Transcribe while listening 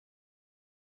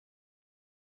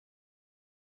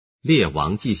列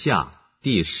王纪下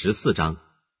第14章。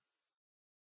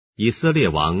以色列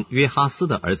王约哈斯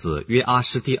的儿子约阿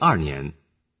施第2年，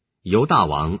犹大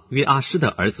王约阿施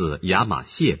的儿子亚玛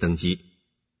谢登基。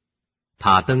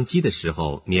他登基的时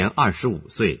候年25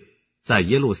岁，在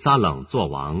耶路撒冷作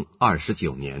王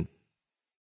29年。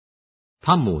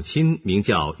他母亲名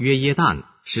叫约耶旦，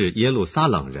是耶路撒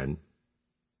冷人。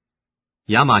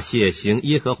亚玛谢行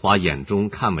耶和华眼中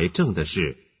看为正的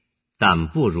事，但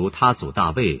不如他祖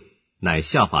大卫，乃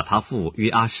效法他父约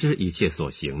阿施一切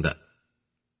所行的。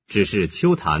只是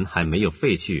丘坛还没有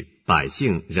废去，百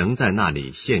姓仍在那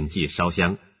里献祭烧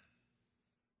香。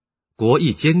国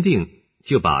一坚定，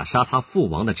就把杀他父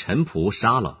王的臣仆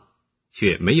杀了，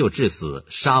却没有治死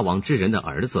杀王之人的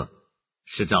儿子，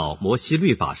是照摩西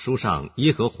律法书上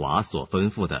耶和华所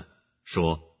吩咐的，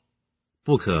说：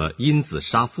不可因子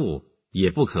杀父，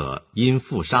也不可因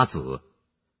父杀子，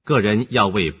个人要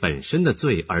为本身的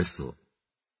罪而死。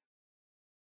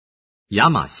亚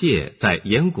玛谢在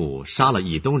延古杀了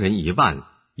以东人1万，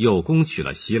又攻取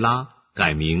了希拉，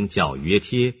改名叫约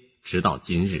帖，直到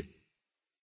今日。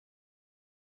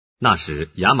那时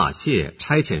亚玛谢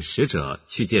差遣使者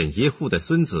去见耶户的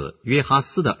孙子约哈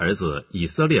斯的儿子以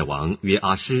色列王约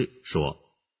阿施，说：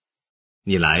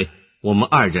你来，我们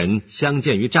2人相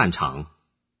见于战场。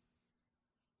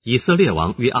以色列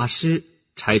王约阿施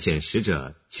差遣使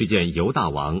者去见犹大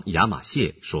王亚玛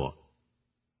谢，说：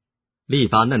利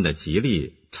巴嫩的吉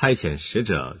利差遣使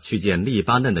者去见利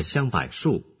巴嫩的香柏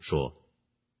树，说：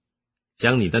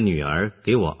将你的女儿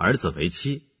给我儿子为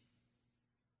妻。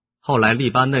后来利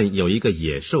巴嫩有一个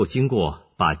野兽经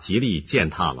过，把吉利践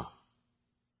踏了。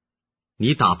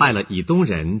你打败了以东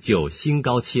人，就心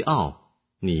高气傲，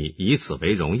你以此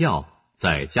为荣耀，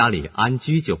在家里安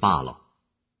居就罢了，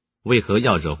为何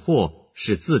要惹祸，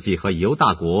使自己和犹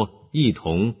大国一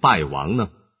同败亡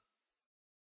呢？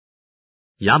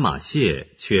亚玛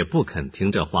谢却不肯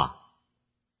听这话。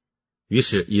于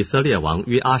是以色列王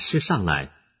约阿施上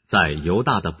来，在犹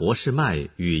大的伯示麦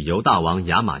与犹大王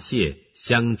亚玛谢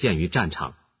相见于战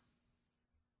场。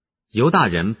犹大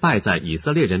人败在以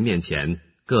色列人面前，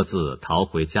各自逃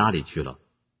回家里去了。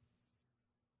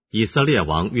以色列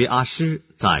王约阿施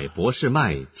在伯示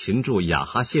麦擒住亚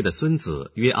哈谢的孙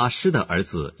子约阿施的儿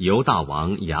子犹大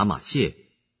王亚玛谢，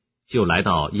就来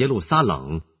到耶路撒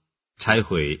冷，拆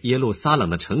毁耶路撒冷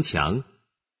的城墙，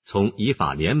从以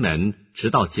法莲门直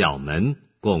到角门，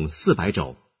共400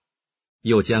肘。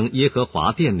又将耶和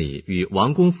华殿里与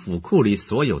王宫府库里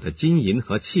所有的金银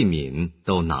和器皿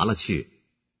都拿了去，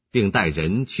并带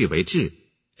人去为质，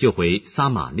就回撒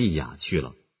玛利亚去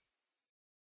了。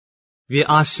约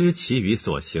阿施其余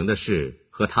所行的事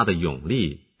和他的勇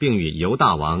力，并与犹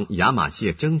大王亚玛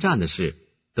谢征战的事，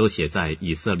都写在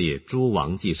以色列诸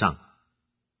王记上。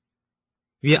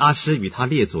约阿施与他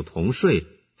列祖同睡，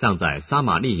葬在撒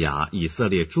玛利亚以色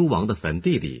列诸王的坟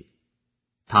地里。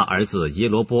他儿子耶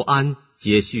罗波安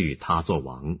接续他做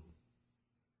王。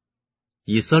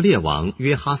以色列王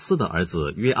约哈斯的儿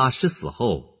子约阿施死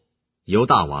后，犹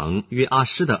大王约阿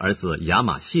施的儿子亚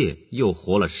玛谢又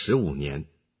活了15年。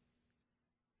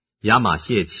亚玛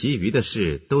谢其余的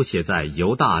事都写在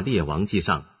犹大列王记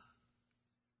上。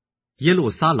耶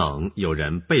路撒冷有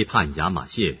人背叛亚玛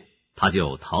谢，他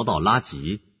就逃到拉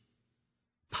吉，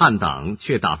叛党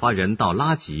却打发人到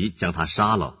拉吉将他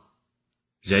杀了。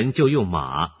人就用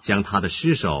马将他的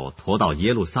尸首驮到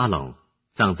耶路撒冷，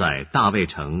葬在大卫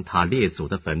城他列祖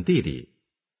的坟地里。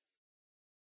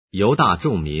犹大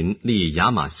众民立亚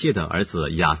玛谢的儿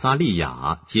子亚撒利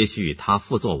雅接续他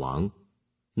父作王，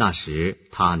那时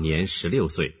他年16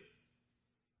岁。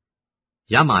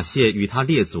亚玛谢与他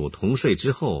列祖同睡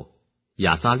之后，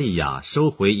亚撒利雅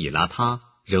收回以拉他，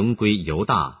仍归犹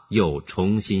大，又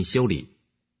重新修理。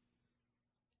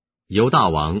犹大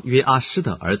王约阿施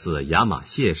的儿子亚玛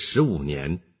谢15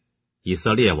年，以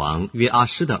色列王约阿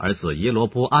施的儿子耶罗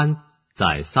波安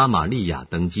在撒玛利亚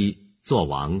登基，作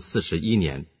王41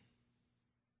年。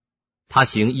他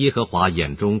行耶和华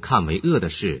眼中看为恶的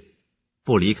事，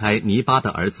不离开尼巴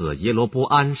的儿子耶罗波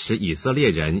安使以色列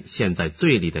人陷在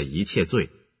罪里的一切罪。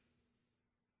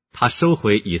他收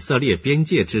回以色列边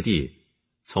界之地，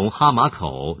从哈马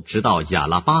口直到亚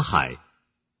拉巴海，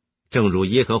正如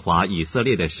耶和华以色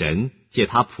列的神借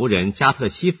他仆人加特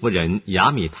西弗人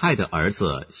亚米泰的儿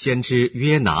子先知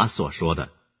约拿所说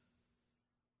的。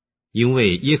因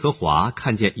为耶和华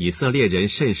看见以色列人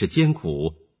甚是艰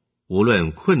苦，无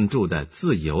论困住的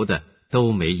自由的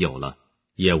都没有了，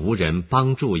也无人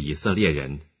帮助以色列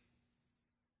人。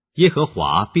耶和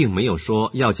华并没有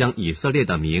说要将以色列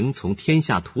的名从天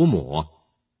下涂抹，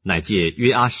乃借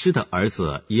约阿施的儿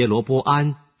子耶罗波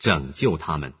安拯救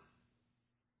他们。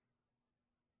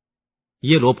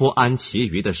耶罗波安其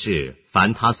余的事，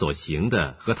凡他所行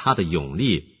的和他的勇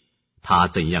力，他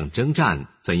怎样征战，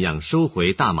怎样收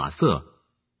回大马色，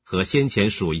和先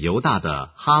前属犹大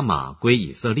的哈马归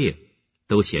以色列，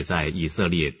都写在以色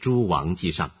列诸王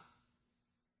记上。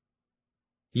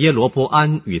耶罗波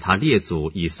安与他列祖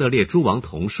以色列诸王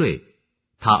同睡，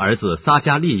他儿子撒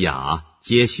迦利亚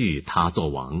接续他做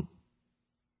王。